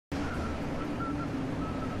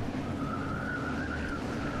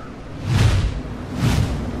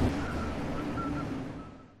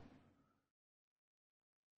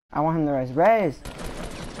I want him to res.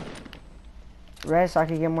 Res so I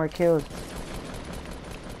can get more kills.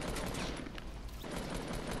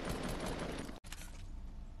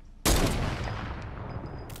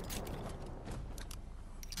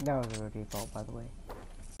 That was a default, by the way.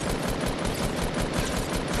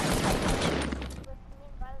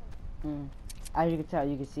 As you can tell,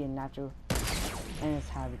 you can see a natural in its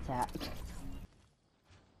habitat.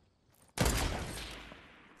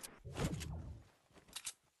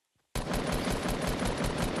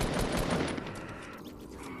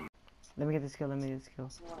 Let me get this kill,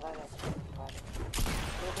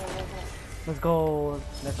 Let's go.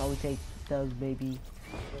 That's all we take. Dubs, baby.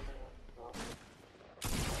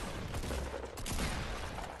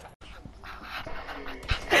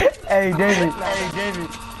 Hey, David.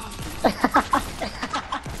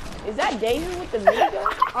 Is that David with the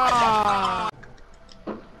minigun?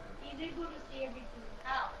 He's able to see everything.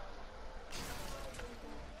 How?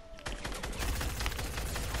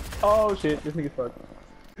 Oh shit, this nigga's fucked.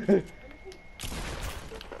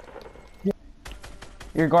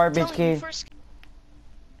 You're garbage, kid.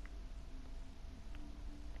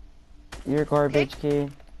 You're garbage,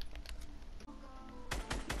 kid.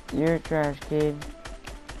 You're a trash, kid.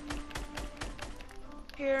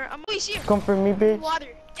 Here, I'm always here. Come for me, bitch. In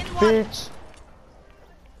water. Bitch.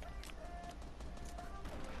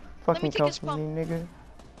 Fucking come for me, nigga.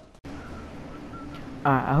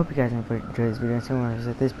 I hope you guys enjoyed this video. And someone who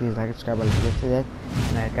said this, please like, subscribe, like, get to that.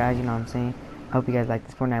 And guys, you know what I'm saying. I hope you guys like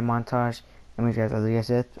this Fortnite montage. And we guys, as you guys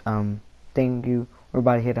said, thank you. We're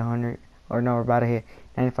about to hit 100, or no, we're about to hit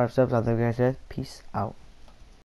 95 subs. I love you guys. Peace out.